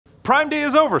Prime Day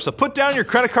is over, so put down your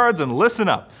credit cards and listen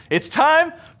up. It's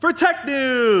time for tech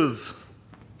news!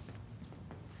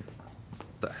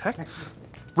 The heck?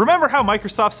 Remember how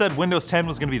Microsoft said Windows 10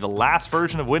 was going to be the last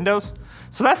version of Windows?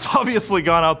 So that's obviously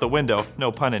gone out the window,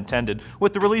 no pun intended,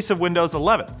 with the release of Windows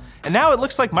 11. And now it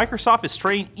looks like Microsoft is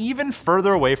straying even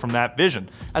further away from that vision,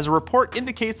 as a report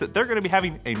indicates that they're going to be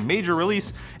having a major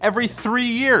release every 3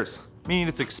 years. Meaning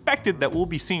it's expected that we'll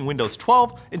be seeing Windows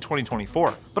 12 in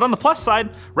 2024. But on the plus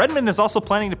side, Redmond is also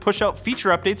planning to push out feature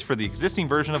updates for the existing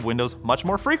version of Windows much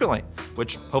more frequently,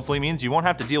 which hopefully means you won't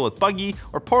have to deal with buggy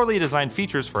or poorly designed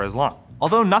features for as long.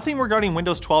 Although nothing regarding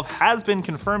Windows 12 has been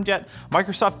confirmed yet,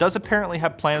 Microsoft does apparently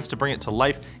have plans to bring it to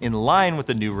life in line with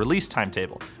the new release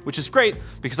timetable, which is great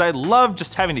because I love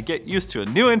just having to get used to a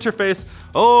new interface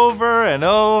over and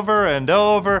over and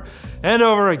over and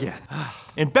over again.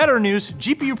 In better news,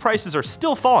 GPU prices are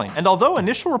still falling, and although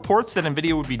initial reports that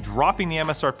Nvidia would be dropping the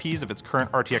MSRPs of its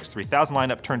current RTX 3000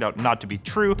 lineup turned out not to be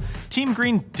true, Team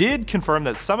Green did confirm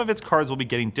that some of its cards will be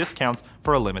getting discounts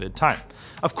for a limited time.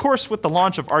 Of course, with the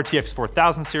launch of RTX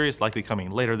 4000 series likely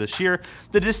coming later this year,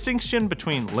 the distinction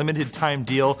between limited time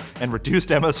deal and reduced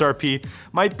MSRP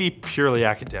might be purely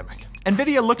academic.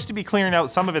 Nvidia looks to be clearing out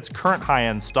some of its current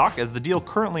high-end stock, as the deal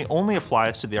currently only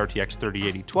applies to the RTX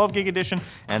 3080 12GB edition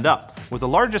and up, with the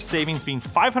largest savings being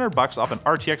 $500 off an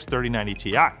RTX 3090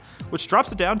 Ti, which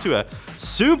drops it down to a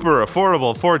super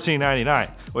affordable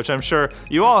 $1499, which I'm sure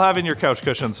you all have in your couch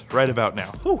cushions right about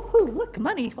now. Ooh, look,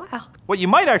 money, wow. What you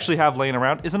might actually have laying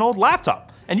around is an old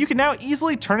laptop, and you can now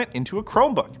easily turn it into a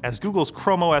Chromebook, as Google's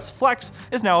Chrome OS Flex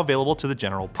is now available to the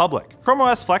general public. Chrome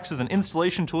OS Flex is an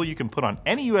installation tool you can put on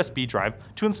any USB drive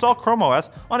to install Chrome OS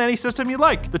on any system you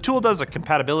like. The tool does a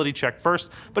compatibility check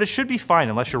first, but it should be fine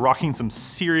unless you're rocking some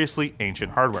seriously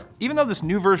ancient hardware. Even though this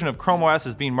new version of Chrome OS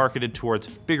is being marketed towards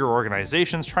bigger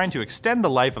organizations trying to extend the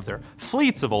life of their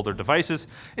fleets of older devices,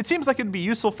 it seems like it would be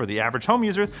useful for the average home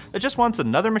user that just wants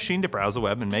another machine to browse the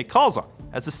web and make calls on,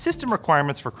 as the system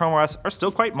requirements for Chrome OS are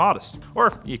still quite modest.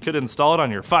 Or you could install it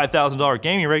on your $5,000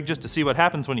 gaming rig just to see what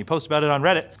happens when you post about it on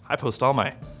Reddit. I post all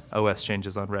my OS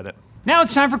changes on Reddit. Now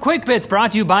it's time for Quick Bits,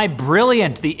 brought to you by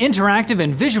Brilliant, the interactive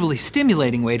and visually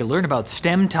stimulating way to learn about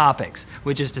STEM topics,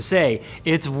 which is to say,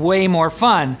 it's way more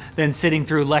fun than sitting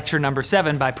through lecture number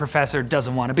 7 by Professor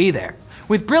Doesn't Want to Be There.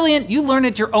 With Brilliant, you learn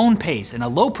at your own pace in a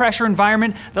low-pressure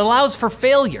environment that allows for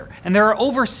failure, and there are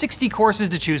over 60 courses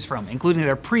to choose from, including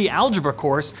their pre-algebra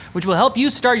course, which will help you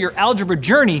start your algebra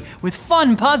journey with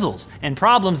fun puzzles and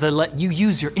problems that let you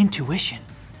use your intuition,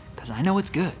 because I know it's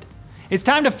good. It's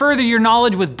time to further your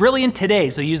knowledge with Brilliant today,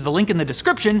 so use the link in the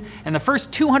description, and the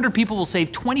first 200 people will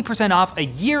save 20% off a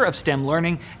year of STEM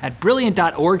learning at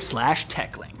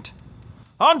brilliant.org/techlinked.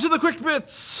 On to the Quick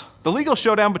Bits! The legal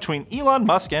showdown between Elon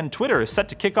Musk and Twitter is set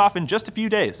to kick off in just a few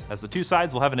days, as the two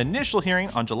sides will have an initial hearing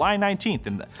on July 19th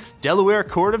in the Delaware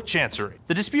Court of Chancery.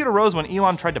 The dispute arose when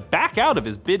Elon tried to back out of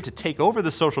his bid to take over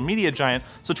the social media giant,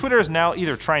 so Twitter is now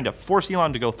either trying to force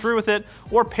Elon to go through with it,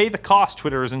 or pay the cost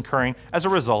Twitter is incurring as a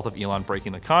result of Elon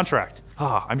breaking the contract.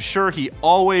 I'm sure he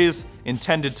always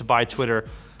intended to buy Twitter.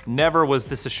 Never was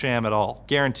this a sham at all.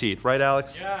 Guaranteed, right,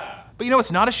 Alex? Yeah. But you know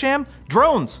what's not a sham?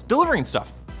 Drones, delivering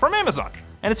stuff from Amazon.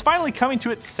 And it's finally coming to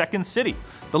its second city.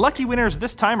 The lucky winners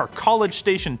this time are College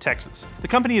Station, Texas. The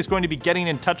company is going to be getting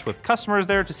in touch with customers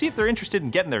there to see if they're interested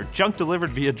in getting their junk delivered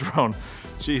via drone.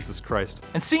 Jesus Christ.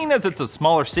 And seeing as it's a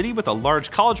smaller city with a large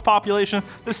college population,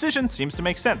 the decision seems to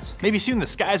make sense. Maybe soon the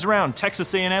skies around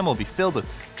Texas A&M will be filled with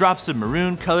drops of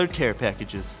maroon-colored care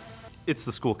packages. It's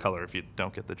the school color if you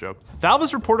don't get the joke. Valve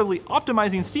is reportedly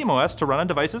optimizing SteamOS to run on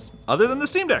devices other than the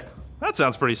Steam Deck. That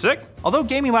sounds pretty sick. Although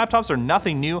gaming laptops are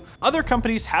nothing new, other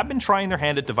companies have been trying their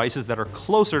hand at devices that are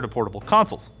closer to portable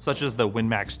consoles, such as the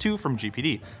WinMax 2 from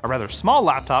GPD, a rather small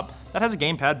laptop that has a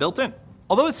gamepad built in.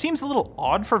 Although it seems a little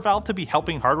odd for Valve to be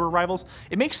helping hardware rivals,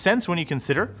 it makes sense when you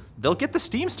consider they'll get the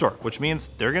Steam store, which means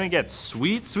they're gonna get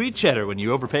sweet, sweet cheddar when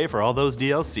you overpay for all those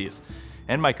DLCs,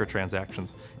 and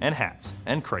microtransactions, and hats,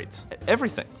 and crates,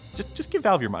 everything. Just give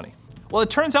Valve your money. Well, it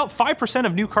turns out 5%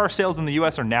 of new car sales in the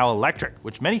US are now electric,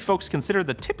 which many folks consider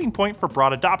the tipping point for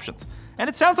broad adoptions. And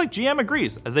it sounds like GM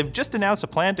agrees, as they've just announced a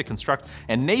plan to construct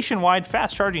a nationwide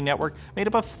fast charging network made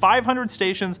up of 500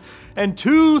 stations and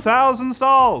 2,000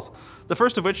 stalls, the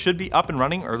first of which should be up and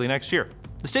running early next year.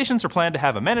 The stations are planned to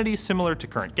have amenities similar to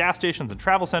current gas stations and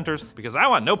travel centers, because I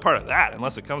want no part of that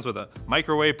unless it comes with a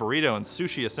microwave burrito and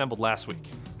sushi assembled last week.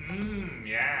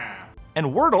 Yeah. And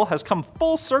Wordle has come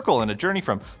full circle in a journey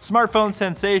from smartphone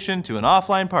sensation to an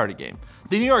offline party game.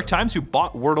 The New York Times, who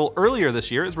bought Wordle earlier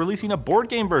this year, is releasing a board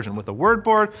game version with a word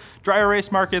board, dry erase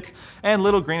markets, and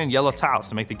little green and yellow tiles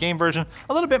to make the game version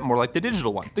a little bit more like the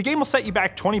digital one. The game will set you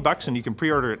back $20 and you can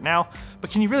pre-order it now, but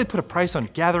can you really put a price on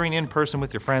gathering in person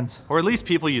with your friends? Or at least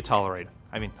people you tolerate?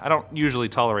 I mean, I don't usually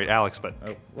tolerate Alex, but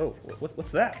whoa,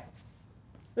 what's that?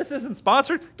 This isn't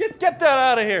sponsored. Get that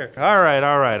out of here. All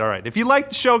right. If you liked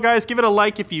the show, guys, give it a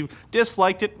like. If you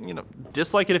disliked it,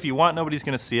 dislike it if you want. Nobody's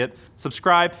gonna see it.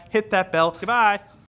 Subscribe, hit that bell. Goodbye.